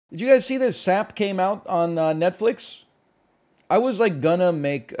Did you guys see this? Sap came out on Netflix. I was like gonna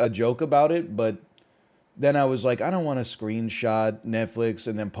make a joke about it, but then I was like, I don't want to screenshot Netflix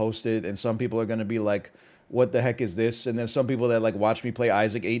and then post it, and some people are gonna be like, "What the heck is this?" And then some people that like watched me play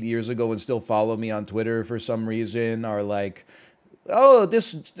Isaac 8 years ago and still follow me on Twitter for some reason are like, "Oh,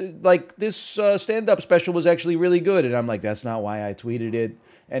 this stand-up special was actually really good," and I'm like, "That's not why I tweeted it."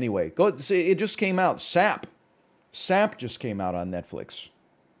 Anyway, go see. It just came out. Sap just came out on Netflix.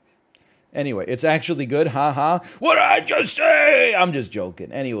 Anyway, it's actually good. Ha ha. What did I just say? I'm just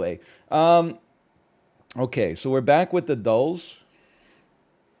joking. Anyway, okay, so we're back with the dulls.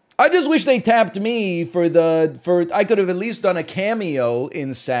 I just wish they tapped me for I could have at least done a cameo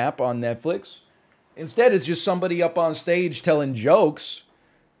in SAP on Netflix. Instead, it's just somebody up on stage telling jokes,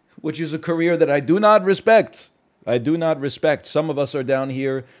 which is a career that I do not respect. I do not respect. Some of us are down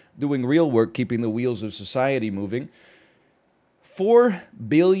here doing real work, keeping the wheels of society moving. $4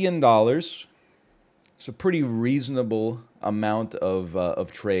 billion. It's a pretty reasonable amount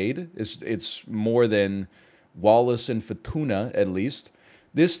of trade. It's more than Wallace and Fortuna, at least.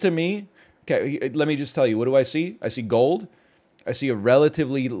 This to me, okay, let me just tell you, what do I see? I see gold. I see a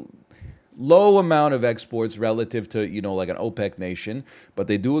relatively low amount of exports relative to, like an OPEC nation, but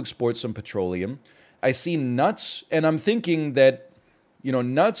they do export some petroleum. I see nuts, and I'm thinking that,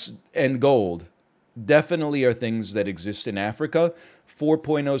 nuts and gold definitely are things that exist in Africa.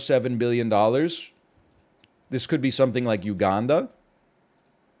 $4.07 billion. This could be something like Uganda.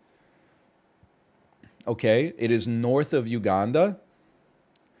 Okay, it is north of Uganda.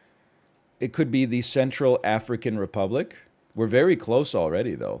 It could be the Central African Republic. We're very close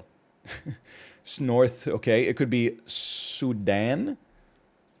already, though. It's north, okay. It could be Sudan.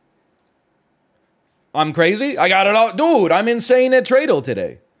 I'm crazy? I got it all. Dude, I'm insane at Tradle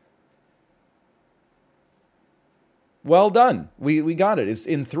today. Well done. We got it. It's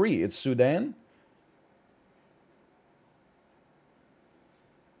in 3. It's Sudan.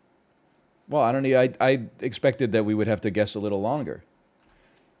 Well, I don't know. I expected that we would have to guess a little longer.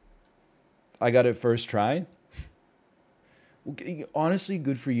 I got it first try. Honestly,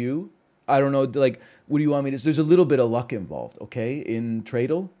 good for you. I don't know. Like, what do you want me to? There's a little bit of luck involved, okay, in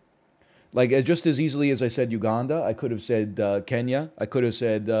Tradle. Like, just as easily as I said Uganda, I could have said Kenya. I could have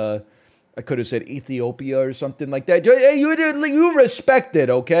said Ethiopia or something like that. Hey, you respect it,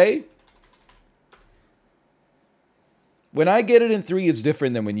 okay? When I get it in 3, it's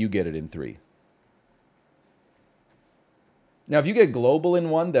different than when you get it in 3. Now, if you get global in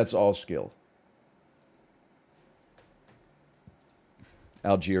 1, that's all skill.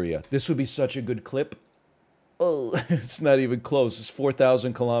 Algeria. This would be such a good clip. Oh, it's not even close. It's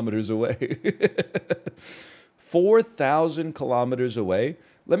 4,000 kilometers away. 4,000 kilometers away.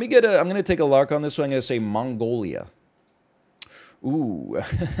 I'm going to take a lark on this one. I'm going to say Mongolia. Ooh.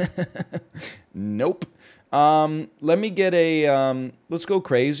 Nope. Let me get a, let's go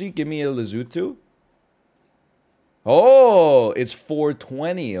crazy. Give me a Lesotho. Oh, it's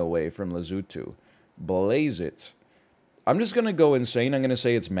 420 away from Lesotho. Blaze it. I'm just going to go insane. I'm going to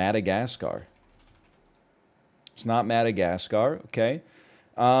say it's Madagascar. It's not Madagascar, okay?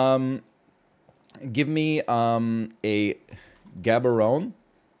 Give me a Gaborone.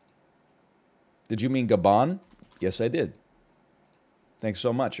 Did you mean Gabon? Yes, I did. Thanks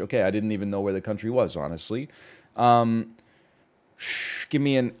so much. Okay, I didn't even know where the country was, honestly. Give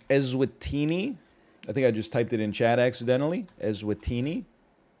me an Eswatini. I think I just typed it in chat accidentally. Eswatini.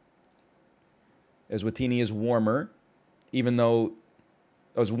 Eswatini is warmer, even though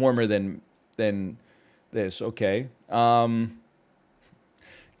it was warmer than this. Okay.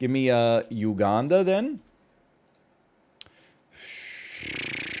 Give me Uganda then.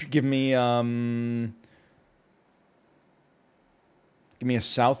 Give me a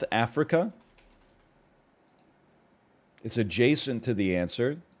South Africa. It's adjacent to the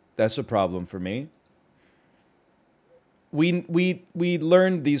answer. That's a problem for me. We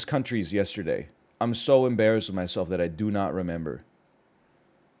learned these countries yesterday. I'm so embarrassed with myself that I do not remember.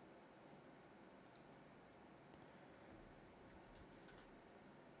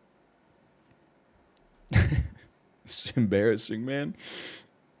 It's embarrassing, man.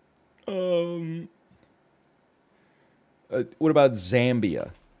 What about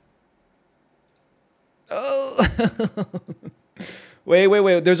Zambia? Oh.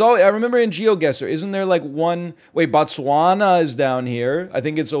 Wait. There's all I remember in GeoGuessr. Isn't there like one? Wait, Botswana is down here. I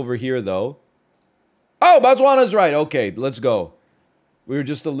think it's over here though. Oh, Botswana's right. Okay, let's go. We were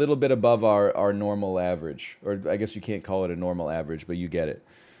just a little bit above our normal average. Or I guess you can't call it a normal average, but you get it.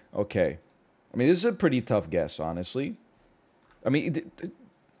 Okay. I mean, this is a pretty tough guess, honestly. I mean,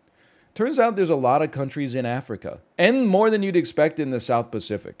 Turns out there's a lot of countries in Africa, and more than you'd expect in the South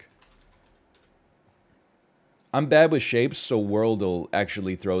Pacific. I'm bad with shapes, so Worldle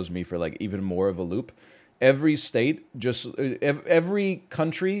actually throws me for like even more of a loop. Every state, every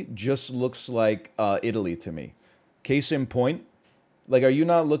country just looks like Italy to me. Case in point, like, are you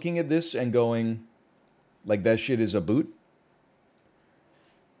not looking at this and going, like, that shit is a boot?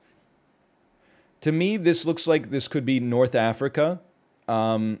 To me, this looks like this could be North Africa,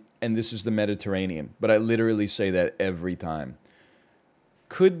 and this is the Mediterranean. But I literally say that every time.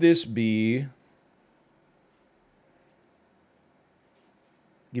 Could this be...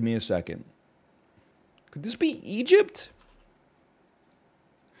 Give me a second. Could this be Egypt?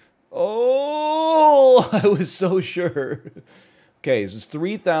 Oh, I was so sure. Okay, this is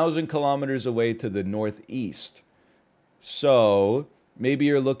 3,000 kilometers away to the northeast. So, maybe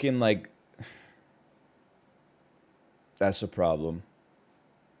you're looking like... That's a problem.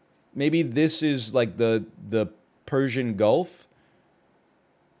 Maybe this is like the Persian Gulf.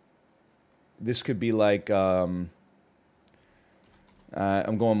 This could be like... I'm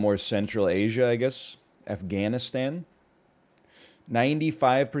going more Central Asia, I guess. Afghanistan.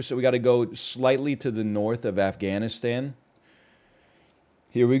 95%. We got to go slightly to the north of Afghanistan.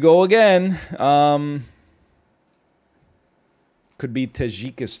 Here we go again. Could be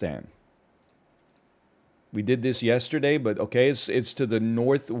Tajikistan. We did this yesterday, but okay, it's to the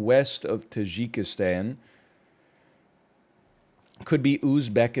northwest of Tajikistan. Could be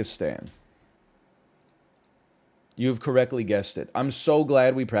Uzbekistan. You've correctly guessed it. I'm so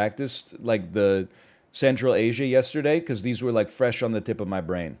glad we practiced like the Central Asia yesterday, because these were like fresh on the tip of my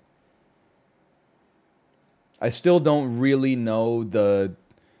brain. I still don't really know the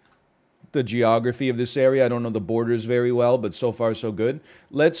geography of this area. I don't know the borders very well, but so far so good.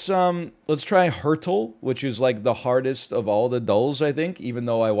 Let's try Hertel, which is like the hardest of all the dulls, I think, even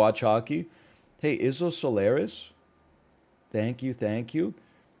though I watch hockey. Hey, Izzo Solaris, thank you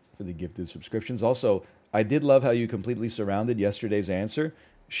for the gifted subscriptions. Also, I did love how you completely surrounded yesterday's answer.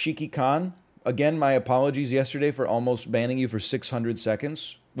 Shiki Khan, again, my apologies yesterday for almost banning you for 600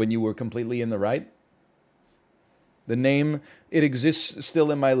 seconds when you were completely in the right. The name, it exists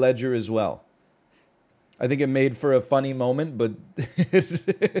still in my ledger as well. I think it made for a funny moment, but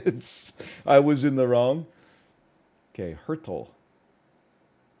I was in the wrong. Okay, Hertel.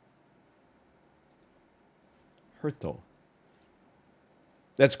 Hertel.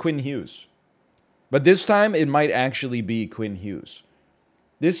 That's Quinn Hughes. But this time, it might actually be Quinn Hughes.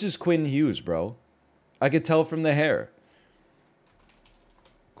 This is Quinn Hughes, bro. I could tell from the hair.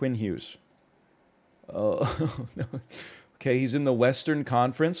 Quinn Hughes. Oh, no. Okay, he's in the Western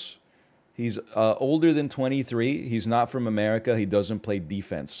Conference. He's older than 23. He's not from America. He doesn't play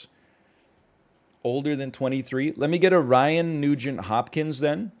defense. Older than 23. Let me get a Ryan Nugent Hopkins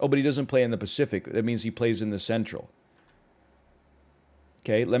then. Oh, but he doesn't play in the Pacific. That means he plays in the Central.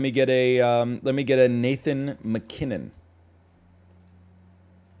 Okay, let me get a Nathan McKinnon.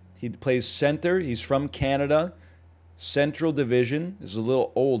 He plays center. He's from Canada. Central Division. Is a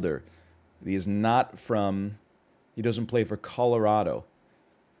little older. He is not from... He doesn't play for Colorado.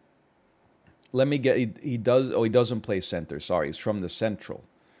 Let me get... He does... Oh, he doesn't play center. Sorry, he's from the Central.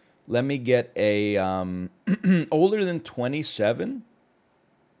 Let me get a... older than 27?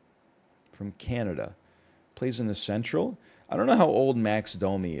 From Canada. Plays in the Central. I don't know how old Max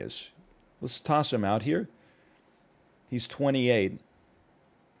Domi is. Let's toss him out here. He's 28.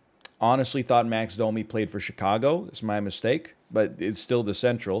 Honestly thought Max Domi played for Chicago. It's my mistake, but it's still the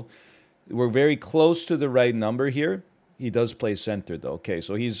Central. We're very close to the right number here. He does play center, though. Okay,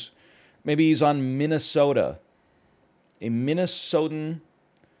 so maybe he's on Minnesota. A Minnesotan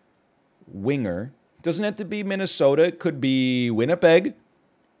winger. Doesn't have to be Minnesota. It could be Winnipeg.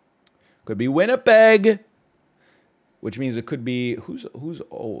 Could be Winnipeg. Which means it could be... Who's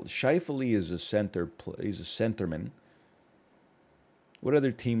old? Scheifele is a center. He's a centerman. What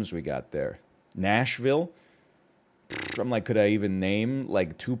other teams we got there? Nashville. I'm like, could I even name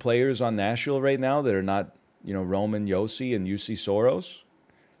like 2 players on Nashville right now that are not, you know, Roman Yossi and UC Soros?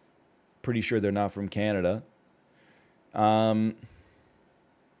 Pretty sure they're not from Canada. I'm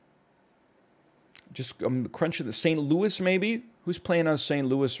crunching the St. Louis maybe? Who's playing on St.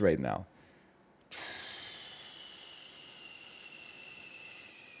 Louis right now?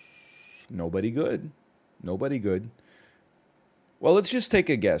 Nobody good. Nobody good. Well, let's just take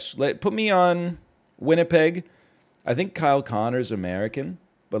a guess. Put me on Winnipeg. I think Kyle Connor's American,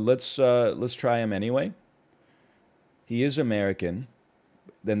 but let's try him anyway. He is American.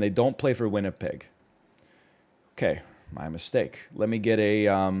 Then they don't play for Winnipeg. Okay, my mistake. Let me get a...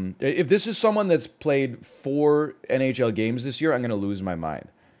 if this is someone that's played 4 NHL games this year, I'm going to lose my mind.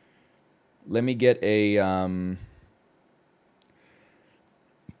 Let me get a...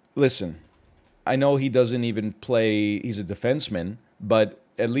 Listen, I know he doesn't even play... He's a defenseman, but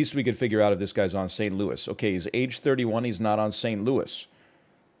at least we could figure out if this guy's on St. Louis. Okay, he's age 31. He's not on St. Louis.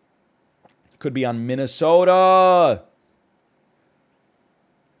 Could be on Minnesota.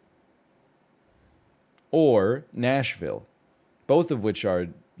 Or Nashville. Both of which are...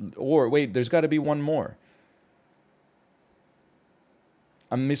 Or, wait, there's got to be one more.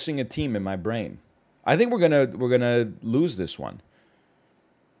 I'm missing a team in my brain. I think we're gonna lose this one.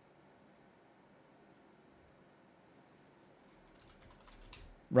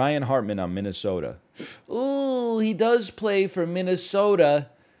 Ryan Hartman on Minnesota. Ooh, he does play for Minnesota.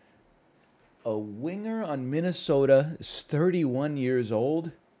 A winger on Minnesota is 31 years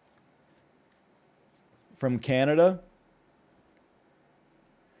old. From Canada.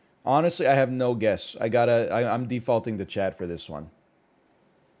 Honestly, I have no guess. I'm defaulting to chat for this one.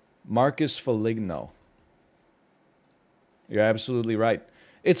 Marcus Foligno. You're absolutely right.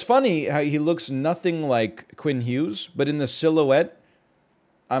 It's funny how he looks nothing like Quinn Hughes, but in the silhouette,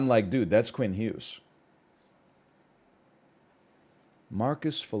 I'm like, dude, that's Quinn Hughes.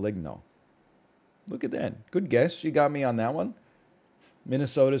 Marcus Foligno. Look at that. Good guess. You got me on that one.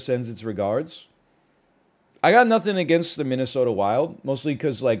 Minnesota sends its regards. I got nothing against the Minnesota Wild, mostly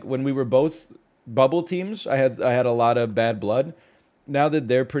because like when we were both bubble teams, I had a lot of bad blood. Now that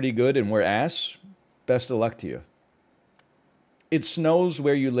they're pretty good and we're ass, best of luck to you. It snows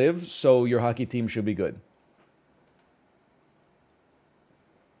where you live, so your hockey team should be good.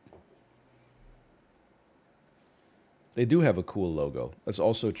 They do have a cool logo. That's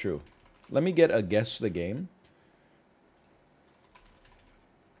also true. Let me get a guess the game.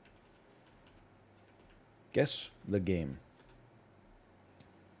 Guess the game.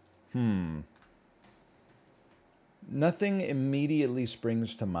 Nothing immediately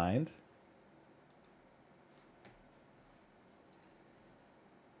springs to mind.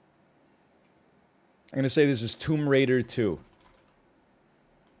 I'm going to say this is Tomb Raider 2.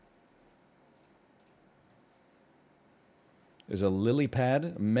 There's a lily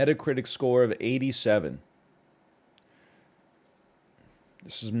pad, a Metacritic score of 87.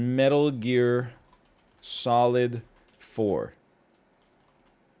 This is Metal Gear Solid 4.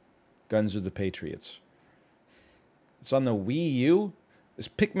 Guns of the Patriots. It's on the Wii U. Is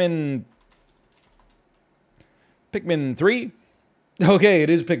Pikmin 3? Okay, it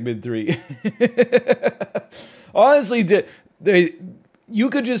is Pikmin 3. Honestly, you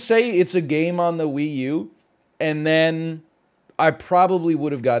could just say it's a game on the Wii U, and then I probably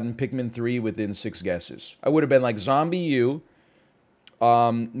would have gotten Pikmin 3 within 6 guesses. I would have been like Zombie U,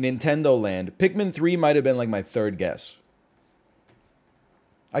 Nintendo Land. Pikmin 3 might have been like my 3rd guess.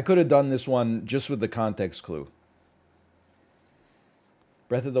 I could have done this one just with the context clue.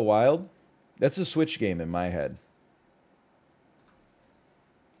 Breath of the Wild? That's a Switch game in my head.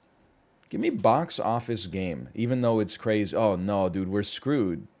 Give me box office game, even though it's crazy. Oh, no, dude, we're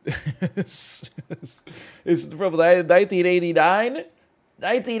screwed. It's from 1989?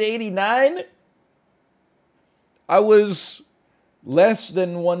 1989? I was less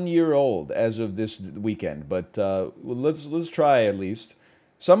than 1 year old as of this weekend, but let's try at least.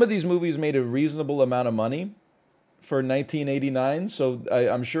 Some of these movies made a reasonable amount of money for 1989, so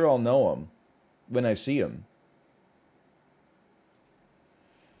I'm sure I'll know them when I see them.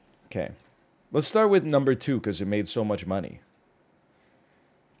 Okay. Let's start with number 2 because it made so much money.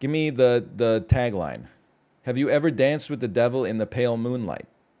 Give me the tagline. Have you ever danced with the devil in the pale moonlight?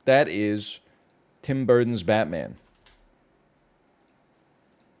 That is Tim Burton's Batman.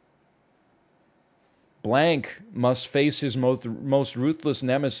 Blank must face his most ruthless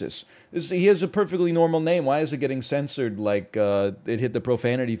nemesis. He has a perfectly normal name. Why is it getting censored like it hit the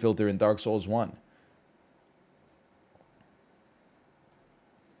profanity filter in Dark Souls 1?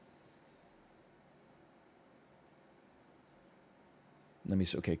 Let me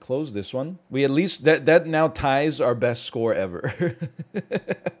see. Okay, close this one. We at least that now ties our best score ever.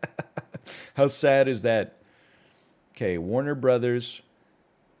 How sad is that? Okay, Warner Brothers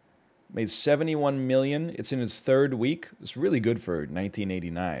made 71 million. It's in its 3rd week. It's really good for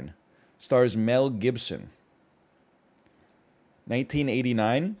 1989. Stars Mel Gibson.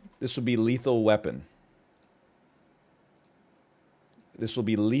 1989. This will be Lethal Weapon. This will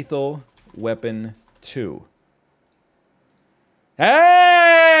be Lethal Weapon 2. Ah!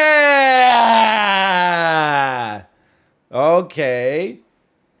 Okay.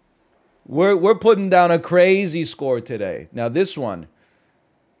 We're putting down a crazy score today. Now this one,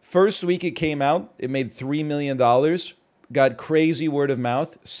 first week it came out, it made $3 million. Got crazy word of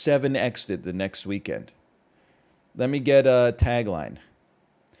mouth, 7x'd it the next weekend. Let me get a tagline.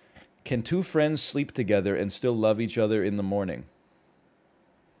 Can two friends sleep together and still love each other in the morning?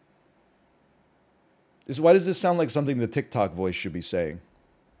 Why does this sound like something the TikTok voice should be saying?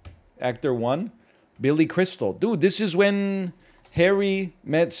 Actor 1, Billy Crystal. Dude, this is when Harry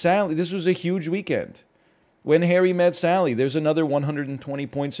met Sally. This was a huge weekend. When Harry met Sally, there's another 120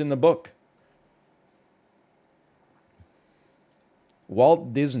 points in the book.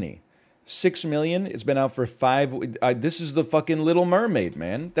 Walt Disney. 6 million. It's been out for 5. This is the fucking Little Mermaid,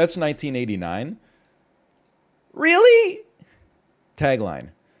 man. That's 1989. Really? Tagline.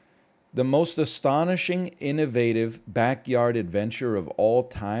 The most astonishing, innovative backyard adventure of all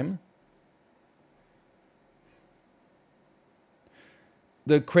time.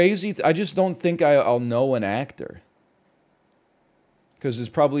 The crazy... I just don't think I'll know an actor. Because it's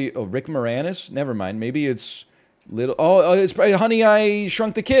probably... Rick Moranis? Never mind. Maybe it's... Little... Oh, it's probably Honey, I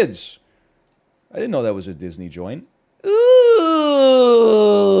Shrunk the Kids. I didn't know that was a Disney joint. Ooh!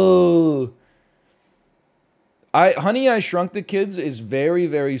 Honey, I Shrunk the Kids is very,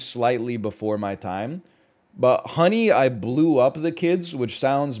 very slightly before my time. But Honey, I Blew Up the Kids, which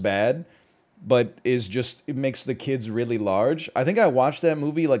sounds bad, but is just... It makes the kids really large. I think I watched that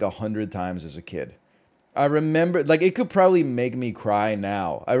movie like 100 times as a kid. I remember... Like, it could probably make me cry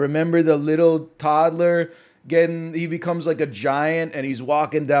now. I remember the little toddler... He becomes like a giant and he's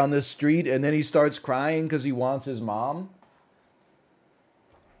walking down the street and then he starts crying because he wants his mom.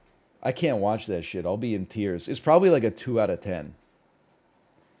 I can't watch that shit. I'll be in tears. It's probably like a 2 out of 10.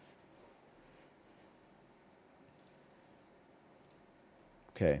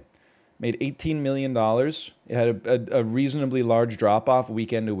 Okay. Made $18 million. It had a reasonably large drop-off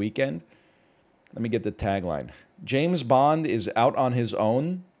weekend to weekend. Let me get the tagline. James Bond is out on his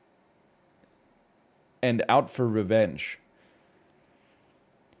own and out for revenge.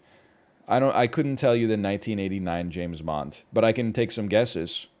 I couldn't tell you the 1989 James Bond, but I can take some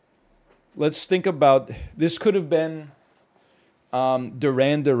guesses. Let's think about... This could have been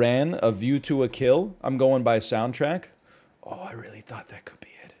Duran Duran, A View to a Kill. I'm going by soundtrack. Oh, I really thought that could be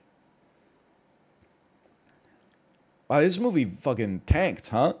it. Wow, this movie fucking tanked,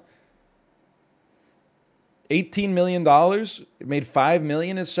 huh? $18 million. It made $5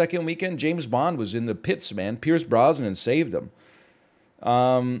 million its second weekend. James Bond was in the pits, man. Pierce Brosnan saved him.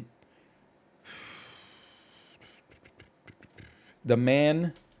 The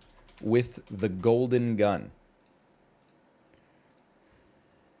Man with the Golden Gun.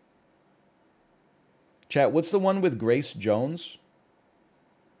 Chat, what's the one with Grace Jones?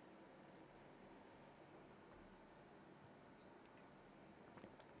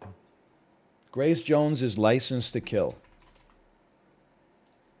 Grace Jones is Licensed to Kill.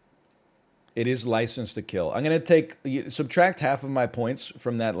 It is Licensed to Kill. I'm going to subtract half of my points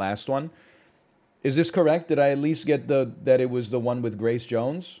from that last one. Is this correct? Did I at least get that it was the one with Grace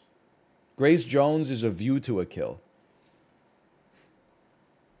Jones? Grace Jones is A View to a Kill.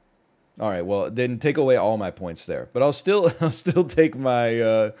 All right, well, then take away all my points there. But I'll still take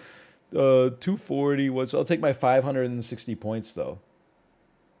my 240. I'll take my 560 points though.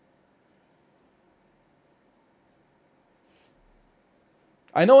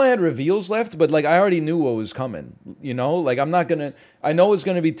 I know I had reveals left, but like I already knew what was coming. You know, like I'm not gonna. I know it's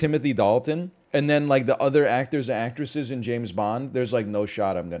gonna be Timothy Dalton, and then like the other actors and actresses in James Bond. There's like no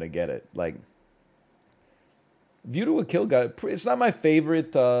shot I'm gonna get it. Like, View to a Kill it's not my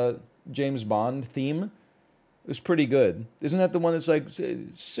favorite James Bond theme. It was pretty good. Isn't that the one that's like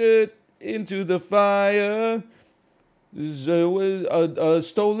sit into the fire? A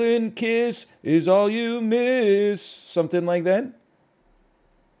stolen kiss is all you miss. Something like that.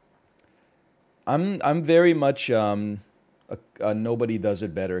 I'm very much a Nobody Does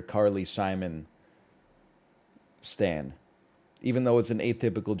It Better Carly Simon stan, even though it's an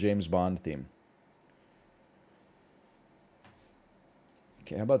atypical James Bond theme.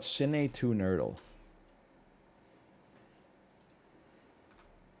 Okay, how about Cine 2 Nerdle?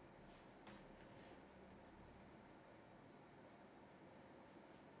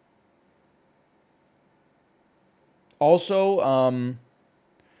 Also,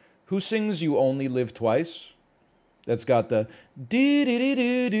 who sings You Only Live Twice? That's got the do do do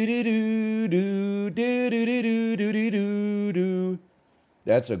do do do do do do do do.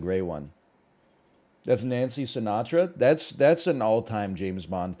 That's a great one. That's Nancy Sinatra. That's an all-time James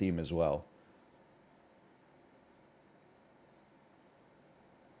Bond theme as well.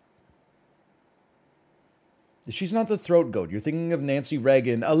 She's not the throat goat. You're thinking of Nancy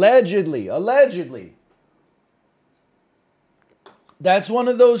Reagan. Allegedly. Allegedly. That's one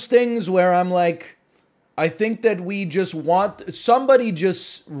of those things where I'm like, I think that we just want... Somebody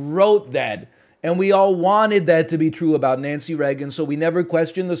just wrote that And we all wanted that to be true about Nancy Reagan, so we never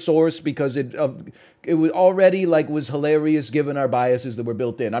questioned the source because it was already like was hilarious given our biases that were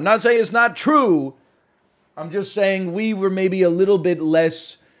built in. I'm not saying it's not true. I'm just saying we were maybe a little bit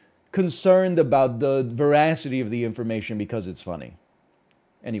less concerned about the veracity of the information because it's funny.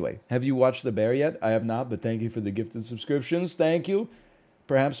 Anyway, have you watched The Bear yet? I have not, but thank you for the gifted subscriptions. Thank you.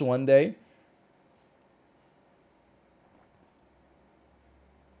 Perhaps one day.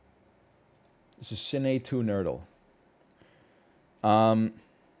 This is Cine 2 Nerdle.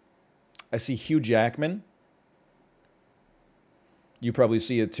 I see Hugh Jackman. You probably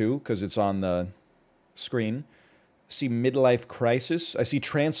see it too, because it's on the screen. I see Midlife Crisis. I see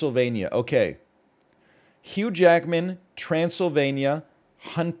Transylvania. Okay. Hugh Jackman, Transylvania,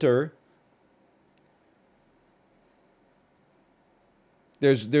 Hunter.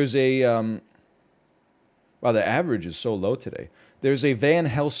 There's a wow, the average is so low today. There's a Van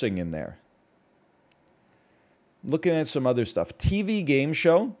Helsing in there. Looking at some other stuff. TV game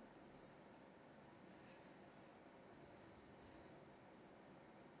show.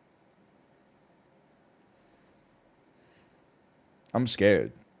 I'm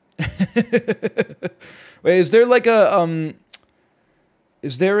scared. Wait, is there like a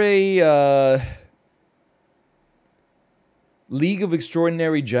is there a League of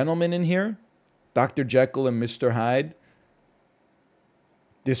Extraordinary Gentlemen in here? Dr. Jekyll and Mr. Hyde.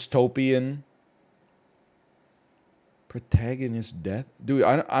 Dystopian. Protagonist death? Dude,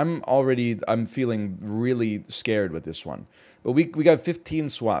 I'm feeling really scared with this one. But we got 15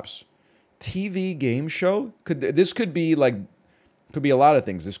 swaps. TV game show? This could be like, could be a lot of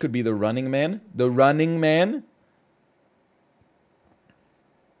things. This could be The Running Man. The Running Man?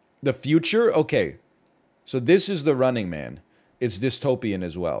 The Future? Okay. So this is The Running Man. It's dystopian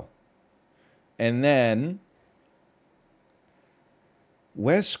as well. And then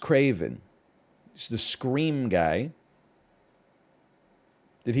Wes Craven. He's the Scream guy.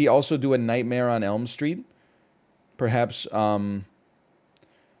 Did he also do A Nightmare on Elm Street? Perhaps we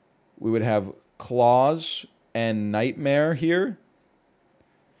would have Claws and Nightmare here.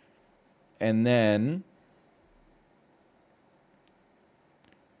 And then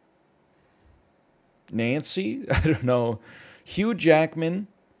Nancy, I don't know. Hugh Jackman,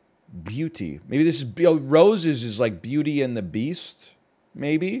 Beauty. Maybe this is Roses is like Beauty and the Beast,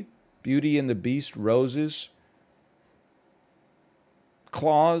 maybe. Beauty and the Beast, Roses.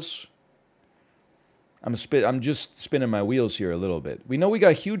 Claws. I'm just spinning my wheels here a little bit. We know we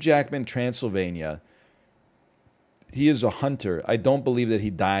got Hugh Jackman, Transylvania. He is a hunter. I don't believe that he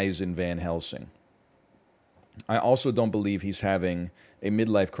dies in Van Helsing. I also don't believe he's having a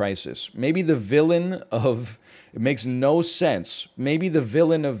midlife crisis. Maybe the villain of... It makes no sense. Maybe the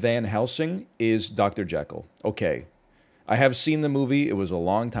villain of Van Helsing is Dr. Jekyll. Okay. I have seen the movie. It was a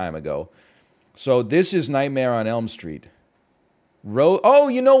long time ago. So this is Nightmare on Elm Street. Oh,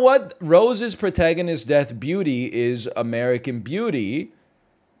 you know what? Rose's protagonist death Beauty is American Beauty.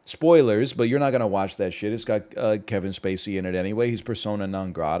 Spoilers, but you're not going to watch that shit. It's got Kevin Spacey in it anyway. He's persona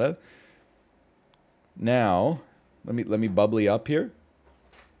non grata. Now, let me bubbly up here.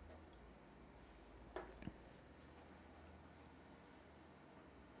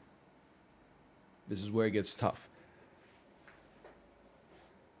 This is where it gets tough.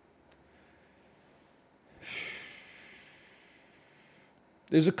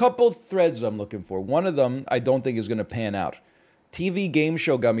 There's a couple threads I'm looking for. One of them I don't think is going to pan out. TV game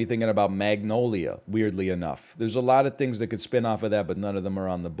show got me thinking about Magnolia, weirdly enough. There's a lot of things that could spin off of that, but none of them are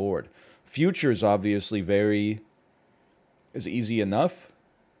on the board. Future's obviously is easy enough.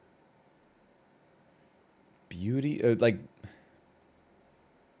 Beauty, like...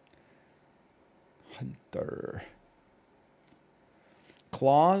 Hunter.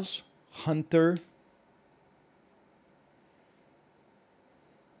 Claws, Hunter...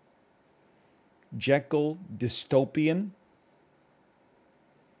 Jekyll, dystopian,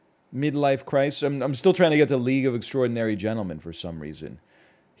 midlife crisis. I'm still trying to get to League of Extraordinary Gentlemen for some reason.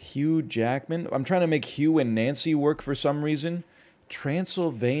 Hugh Jackman. I'm trying to make Hugh and Nancy work for some reason.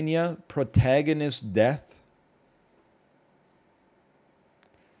 Transylvania, protagonist death.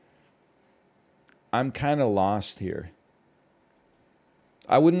 I'm kind of lost here.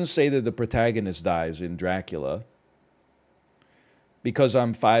 I wouldn't say that the protagonist dies in Dracula. Because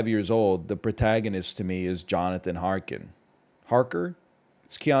I'm 5 years old, the protagonist to me is Jonathan Harker. Harker?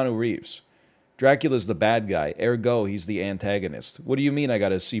 It's Keanu Reeves. Dracula's the bad guy, ergo he's the antagonist. What do you mean I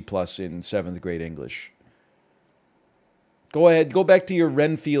got a C+ in 7th grade English? Go ahead, go back to your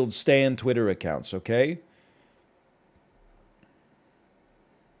Renfield Stan Twitter accounts, okay?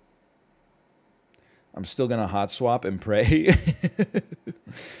 I'm still gonna hot swap and pray.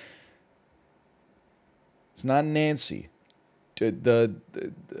 It's not Nancy. The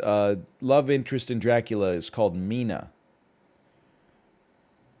love interest in Dracula is called Mina.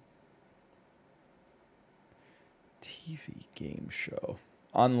 TV game show.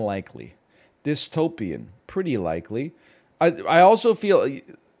 Unlikely. Dystopian. Pretty likely. I also feel...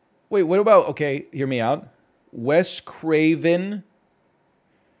 Wait, what about... Okay, hear me out. Wes Craven.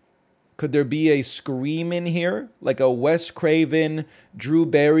 Could there be a Scream in here? Like a Wes Craven, Drew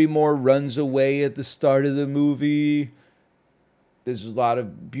Barrymore runs away at the start of the movie. There's a lot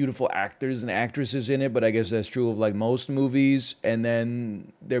of beautiful actors and actresses in it, but I guess that's true of like most movies. And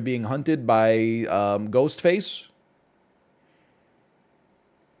then they're being hunted by Ghostface.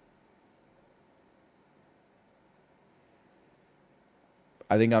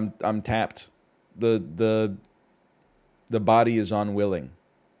 I think I'm tapped. The body is unwilling.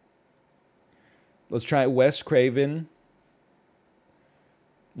 Let's try Wes Craven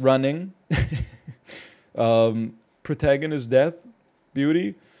running. Protagonist death.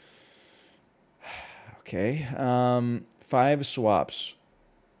 Beauty. Okay. 5 swaps.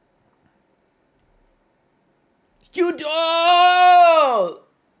 Hugh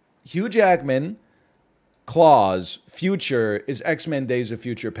Jackman. Claws. Future is X-Men Days of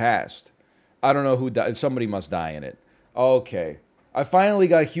Future Past. I don't know who died. Somebody must die in it. Okay. I finally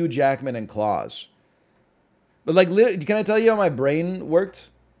got Hugh Jackman and Claws. But like, can I tell you how my brain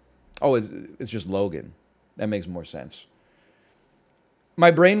worked? Oh, it's just Logan. That makes more sense. My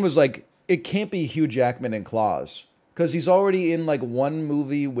brain was like, it can't be Hugh Jackman and Claws. Because he's already in like one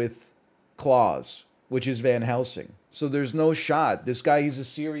movie with Claws, which is Van Helsing. So there's no shot. This guy, he's a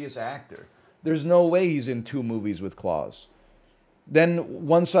serious actor. There's no way he's in 2 movies with Claws. Then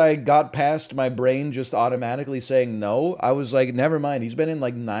once I got past my brain just automatically saying no, I was like, never mind. He's been in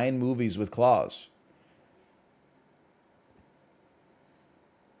like 9 movies with Claws.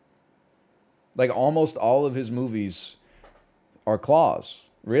 Like almost all of his movies are Claws.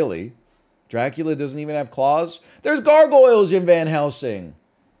 Really? Dracula doesn't even have claws? There's gargoyles in Van Helsing.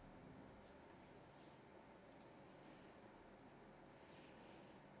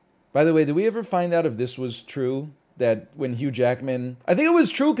 By the way, did we ever find out if this was true? That when Hugh Jackman... I think it was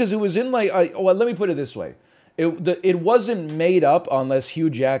true because it was in like... well, let me put it this way. It wasn't made up unless Hugh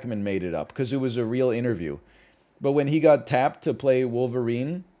Jackman made it up because it was a real interview. But when he got tapped to play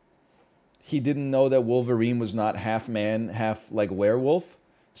Wolverine, he didn't know that Wolverine was not half man, half like werewolf.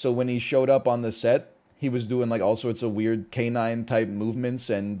 So when he showed up on the set, he was doing like all sorts of weird canine type movements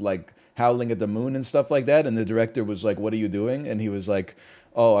and like howling at the moon and stuff like that. And the director was like, "What are you doing?" And he was like,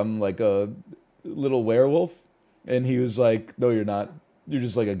 "Oh, I'm like a little werewolf." And he was like, "No, you're not. You're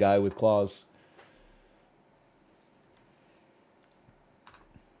just like a guy with claws."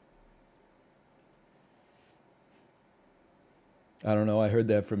 I don't know. I heard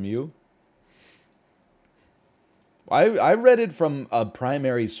that from you. I read it from a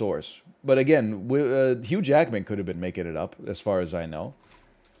primary source. But again, Hugh Jackman could have been making it up, as far as I know.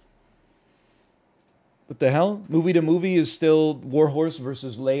 What the hell? Movie to movie is still Warhorse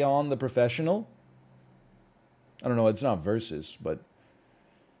versus Leon the Professional? I don't know, it's not versus, but...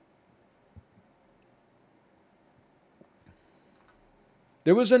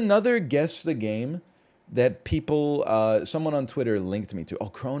 There was another Guess the Game that people... someone on Twitter linked me to. Oh,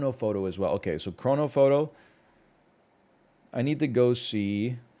 Chrono Photo as well. Okay, so Chrono Photo... I need to go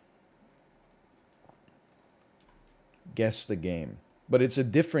see Guess the Game. But it's a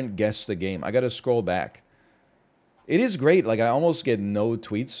different Guess the Game. I got to scroll back. It is great. Like, I almost get no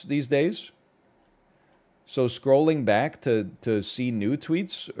tweets these days. So scrolling back to see new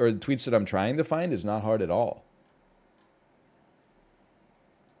tweets, or tweets that I'm trying to find, is not hard at all.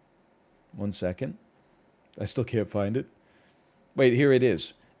 1 second. I still can't find it. Wait, here it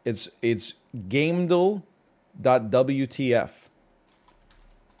is. It's Gamedle.wtf.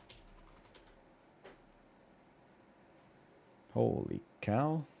 Holy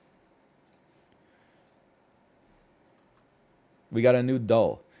cow. We got a new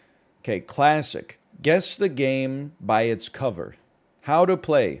dull. Okay, classic. Guess the game by its cover. How to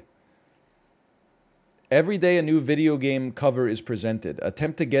play. Every day a new video game cover is presented.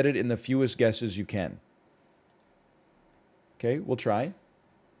 Attempt to get it in the fewest guesses you can. Okay, we'll try.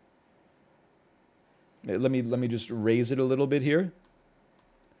 Let me just raise it a little bit here.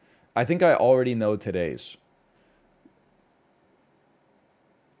 I think I already know today's.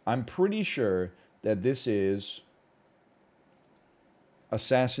 I'm pretty sure that this is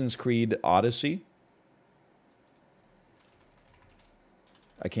Assassin's Creed Odyssey.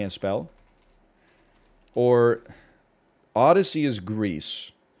 I can't spell. Or Odyssey is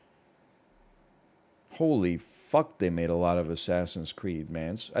Greece. Holy fuck, they made a lot of Assassin's Creed,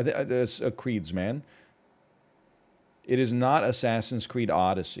 man. That's Creeds, man. It is not Assassin's Creed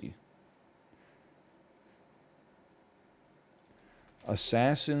Odyssey.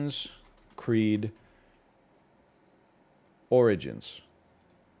 Assassin's Creed Origins.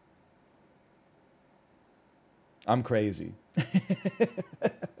 I'm crazy.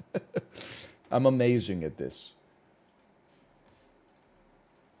 I'm amazing at this.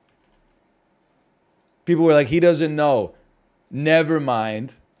 People were like, he doesn't know. Never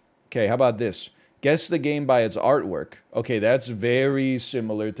mind. Okay, how about this? Guess the game by its artwork. Okay, that's very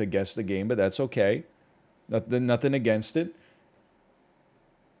similar to guess the game, but that's okay. Nothing against it.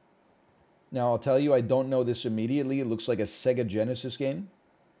 Now, I'll tell you, I don't know this immediately. It looks like a Sega Genesis game.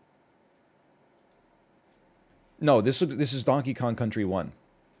 No, this is Donkey Kong Country 1.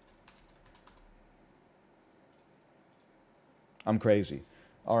 I'm crazy.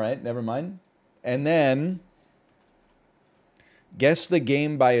 All right, never mind. And then, guess the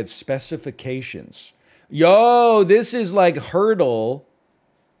game by its specifications. Yo, this is like Hurdle,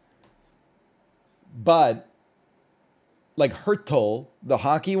 but like Hurtle, the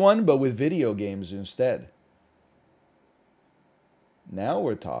hockey one, but with video games instead. Now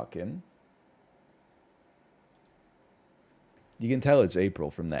we're talking. You can tell it's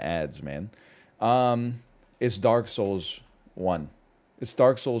April from the ads, man. It's Dark Souls 1. It's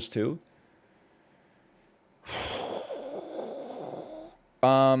Dark Souls 2.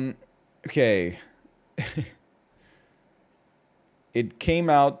 Okay. It came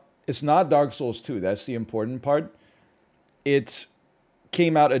out. It's not Dark Souls 2. That's the important part. It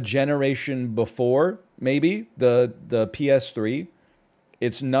came out a generation before, maybe, the PS3.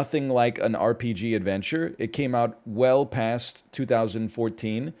 It's nothing like an RPG adventure. It came out well past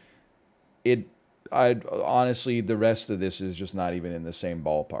 2014. Honestly, the rest of this is just not even in the same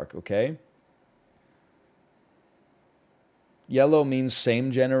ballpark, okay? Yellow means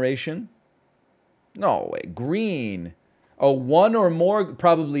same generation? No way. Green. Oh, one or more,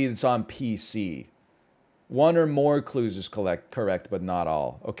 probably it's on PC. One or more clues is correct, but not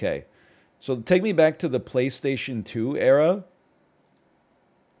all. Okay. So take me back to the PlayStation 2 era.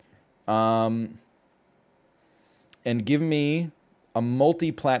 And give me a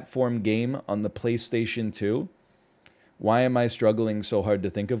multi-platform game on the PlayStation 2. Why am I struggling so hard to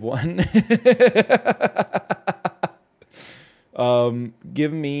think of one?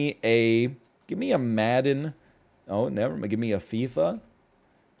 Give me a Madden. Oh, never mind. Give me a FIFA.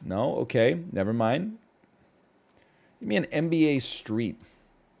 No, okay, never mind. Give me an NBA Street.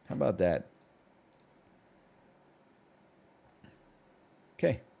 How about that?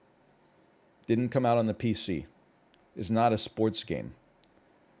 Okay. Didn't come out on the PC. Is not a sports game.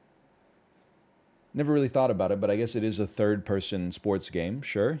 Never really thought about it, but I guess it is a third-person sports game,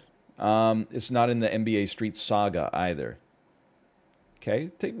 sure. It's not in the NBA Street Saga either. Okay,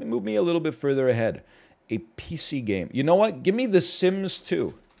 move me a little bit further ahead. A PC game. You know what? Give me The Sims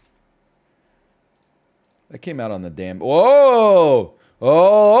 2. That came out on the damn... Whoa!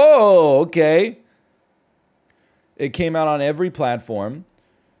 Oh, okay. It came out on every platform.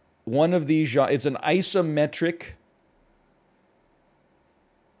 One of these... It's an isometric...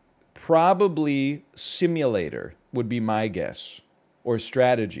 Probably simulator would be my guess. Or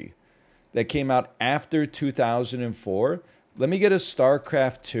strategy. That came out after 2004. Let me get a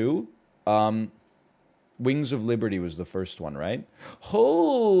StarCraft 2. Wings of Liberty was the first one, right?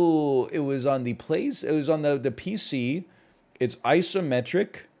 Oh, it was on the it was on the PC. It's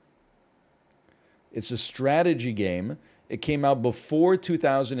isometric. It's a strategy game. It came out before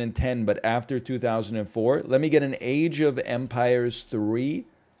 2010, but after 2004. Let me get an Age of Empires 3.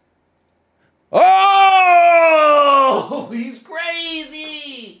 Oh! He's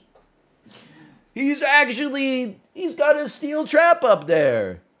crazy! He's got a steel trap up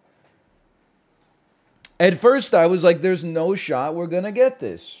there. At first, I was like, there's no shot we're going to get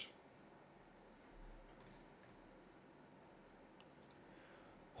this.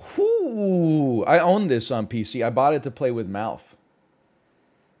 Whew. I own this on PC. I bought it to play with Malf.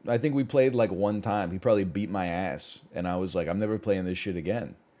 I think we played like one time. He probably beat my ass. And I was like, I'm never playing this shit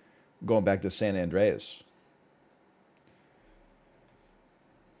again. Going back to San Andreas.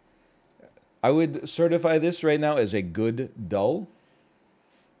 I would certify this right now as a good dull.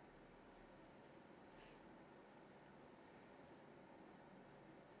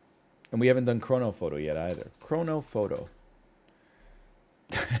 And we haven't done Chrono Photo yet either. Chrono Photo.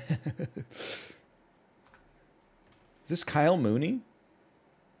 Is this Kyle Mooney?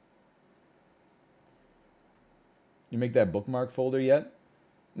 You make that bookmark folder yet?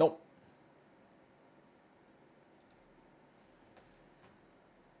 Nope.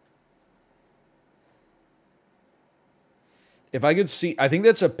 If I could see, I think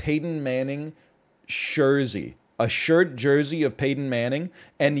that's a Peyton Manning jersey. a shirt jersey of Peyton Manning,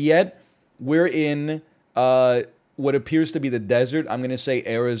 and yet we're in what appears to be the desert. I'm going to say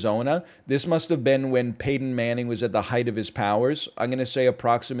Arizona. This must have been when Peyton Manning was at the height of his powers. I'm going to say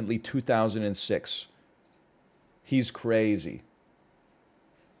approximately 2006. He's crazy.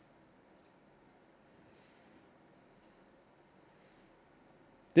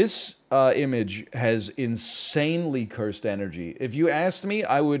 This image has insanely cursed energy. If you asked me,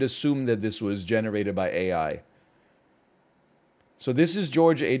 I would assume that this was generated by AI. So this is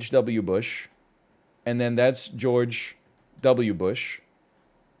George H.W. Bush. And then that's George W. Bush.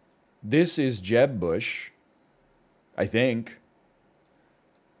 This is Jeb Bush, I think.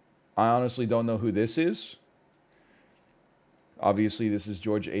 I honestly don't know who this is. Obviously, this is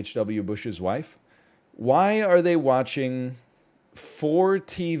George H.W. Bush's wife. Why are they watching 4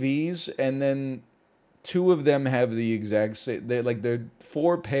 TVs and then 2 of them have the exact same? They're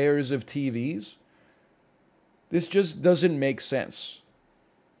 4 pairs of TVs? This just doesn't make sense.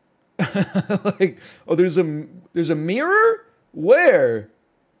 Like, oh, there's a mirror? Where?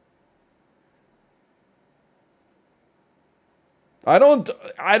 I don't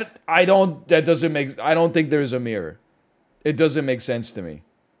that doesn't make, I don't think there's a mirror. It doesn't make sense to me.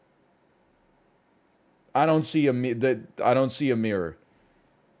 I don't see a mirror.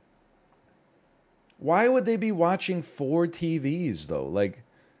 Why would they be watching 4 TVs though? Like,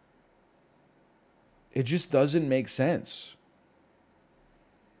 it just doesn't make sense.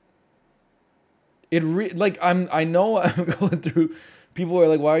 I know I'm going through, people are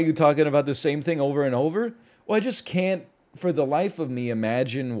like, why are you talking about the same thing over and over? Well, I just can't, for the life of me,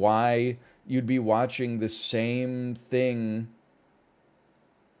 imagine why you'd be watching the same thing.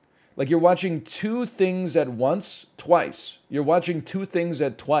 Like, you're watching 2 things at once, twice. You're watching 2 things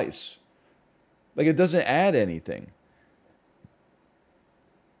at twice. Like, it doesn't add anything.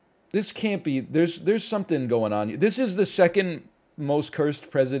 This can't be, there's something going on. This is the second most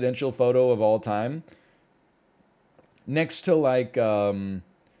cursed presidential photo of all time. Next to, like, the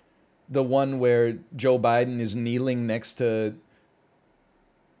one where Joe Biden is kneeling next to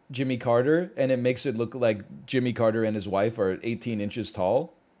Jimmy Carter, and it makes it look like Jimmy Carter and his wife are 18 inches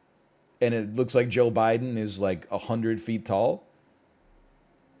tall. And it looks like Joe Biden is like 100 feet tall.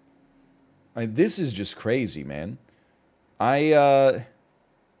 I mean, this is just crazy, man. I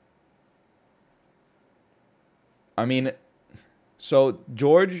mean, so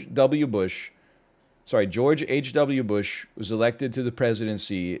George H.W. Bush was elected to the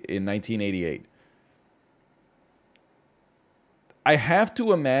presidency in 1988. I have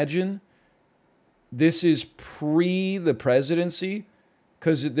to imagine this is pre the presidency,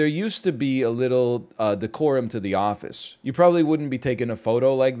 because there used to be a little decorum to the office. You probably wouldn't be taking a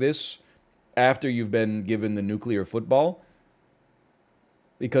photo like this after you've been given the nuclear football,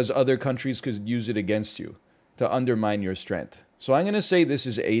 because other countries could use it against you to undermine your strength. So I'm going to say this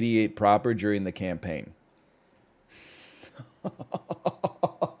is 88 proper during the campaign.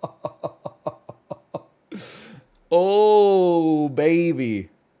 Oh, baby.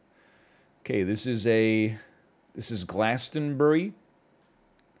 Okay, this is Glastonbury.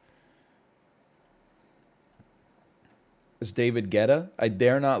 It's David Guetta. I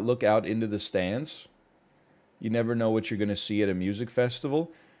dare not look out into the stands. You never know what you're going to see at a music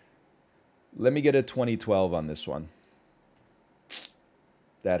festival. Let me get a 2012 on this one.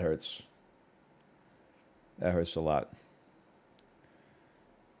 That hurts. That hurts a lot.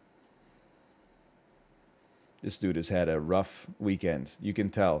 This dude has had a rough weekend. You can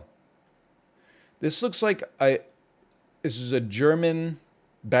tell. This looks like this is a German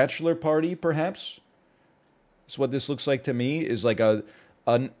bachelor party, perhaps. That's what this looks like to me, is like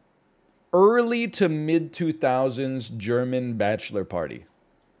an early to mid 2000s German bachelor party.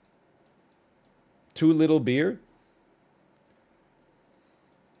 Too little beer.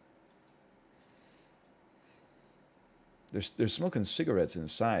 They're smoking cigarettes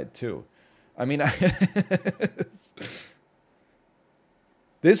inside too. I mean,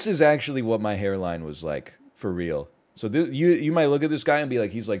 this is actually what my hairline was like for real. So you might look at this guy and be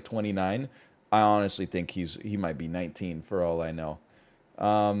like, he's like 29. I honestly think he might be 19 for all I know.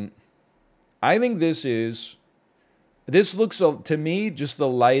 I think this looks to me, just the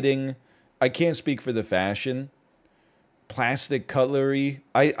lighting. I can't speak for the fashion. Plastic cutlery.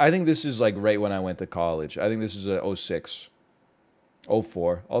 I think this is like right when I went to college. I think this is a 06,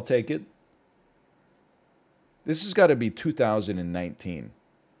 04. I'll take it. This has got to be 2019.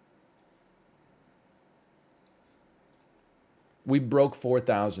 We broke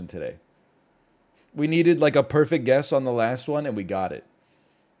 4,000 today. We needed like a perfect guess on the last one, and we got it.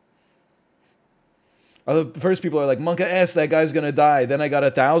 First, people are like, Monka S, that guy's gonna die. Then I got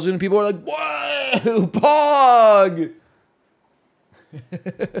 1,000. People are like, whoa, Pog!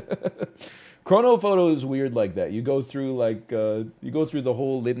 Chronophoto is weird like that. You go through like you go through the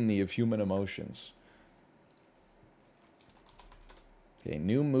whole litany of human emotions. Okay,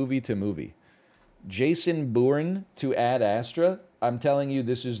 new movie to movie. Jason Bourne to Ad Astra. I'm telling you,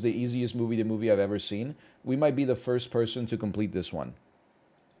 this is the easiest movie to movie I've ever seen. We might be the first person to complete this one.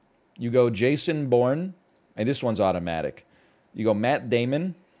 You go Jason Bourne, and this one's automatic. You go Matt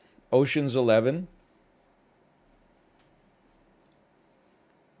Damon, Ocean's 11,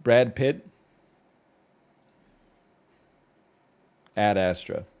 Brad Pitt, Ad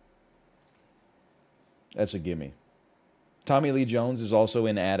Astra. That's a gimme. Tommy Lee Jones is also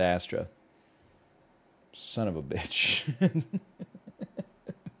in Ad Astra. Son of a bitch.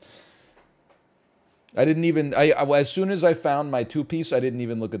 I didn't even... as soon as I found my two-piece, I didn't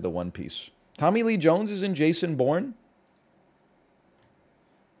even look at the one-piece. Tommy Lee Jones is in Jason Bourne?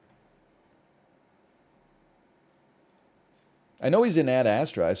 I know he's in Ad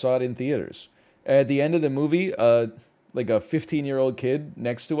Astra. I saw it in theaters. At the end of the movie, like a 15-year-old kid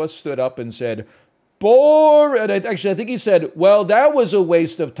next to us stood up and said, "Bore," and actually, I think he said, "Well, that was a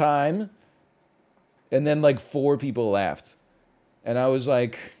waste of time." And then like 4 people laughed. And I was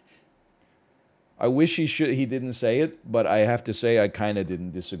like, I wish he didn't say it, but I have to say I kind of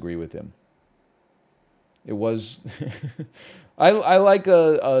didn't disagree with him. It was I like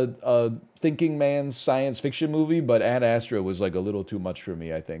a thinking man's science fiction movie, but Ad Astra was like a little too much for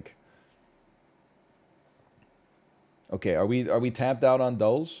me, I think. Okay, are we tapped out on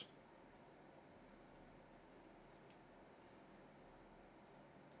dulls?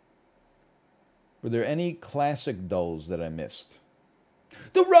 Were there any classic dulls that I missed?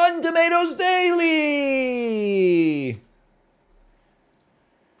 The Rotten Tomatoes Daily!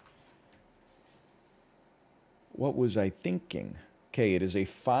 What was I thinking? Okay, it is a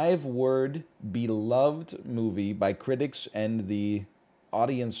 5-word beloved movie by critics and the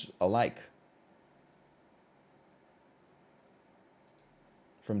audience alike.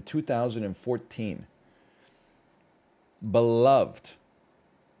 From 2014. Beloved.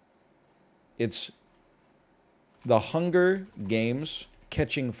 It's The Hunger Games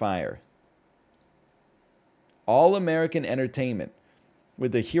Catching Fire. All-American entertainment,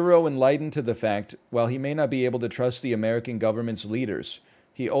 with the hero enlightened to the fact, while he may not be able to trust the American government's leaders,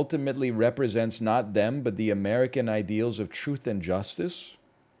 he ultimately represents not them, but the American ideals of truth and justice.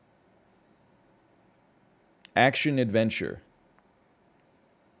 Action-adventure.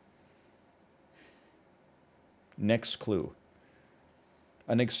 Next clue.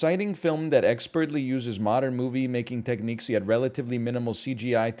 An exciting film that expertly uses modern movie-making techniques yet relatively minimal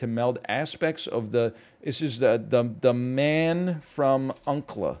CGI to meld aspects of the... This is the man from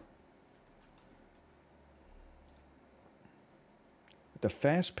Uncla. The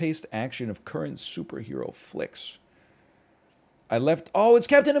fast-paced action of current superhero flicks. I left... Oh, it's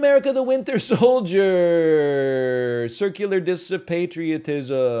Captain America the Winter Soldier! Circular Discs of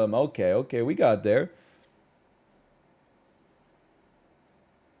Patriotism. Okay, we got there.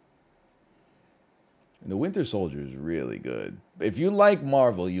 And the Winter Soldier is really good. If you like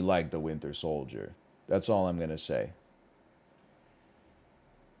Marvel, you like the Winter Soldier. That's all I'm going to say.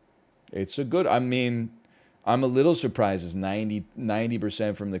 It's a good... I mean, I'm a little surprised it's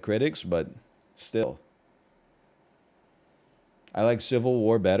 90% from the critics, but still. I like Civil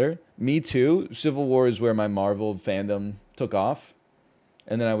War better. Me too. Civil War is where my Marvel fandom took off.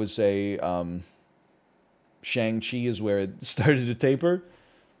 And then I would say Shang-Chi is where it started to taper.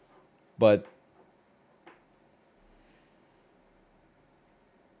 But...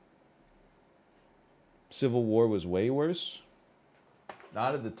 Civil War was way worse.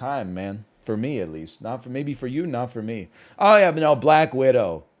 Not at the time, man. For me, at least. Not for... Maybe for you, not for me. Oh, yeah, but no, Black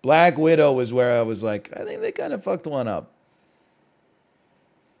Widow. Black Widow was where I was like, I think they kind of fucked one up.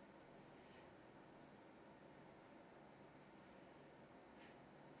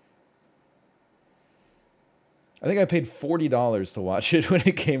 I think I paid $40 to watch it when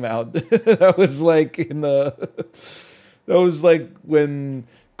it came out. That was like in the... That was like when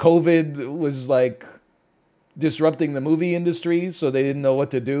COVID was like disrupting the movie industry, so they didn't know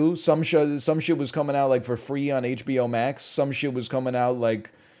what to do. Some shit was coming out like for free on HBO Max. Some shit was coming out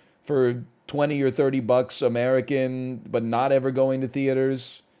like for 20 or 30 bucks American, but not ever going to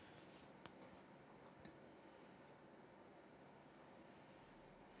theaters.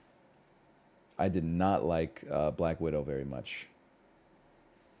 I did not like Black Widow very much.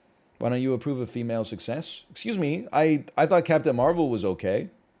 Why don't you approve of female success? Excuse me, I thought Captain Marvel was okay.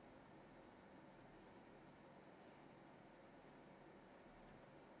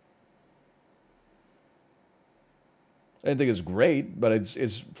 I didn't think it's great, but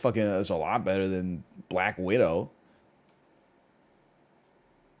it's fucking it's a lot better than Black Widow.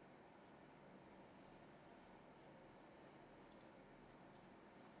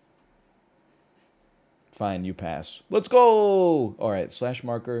 Fine, you pass. Let's go. All right, slash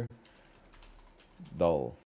marker. Dull.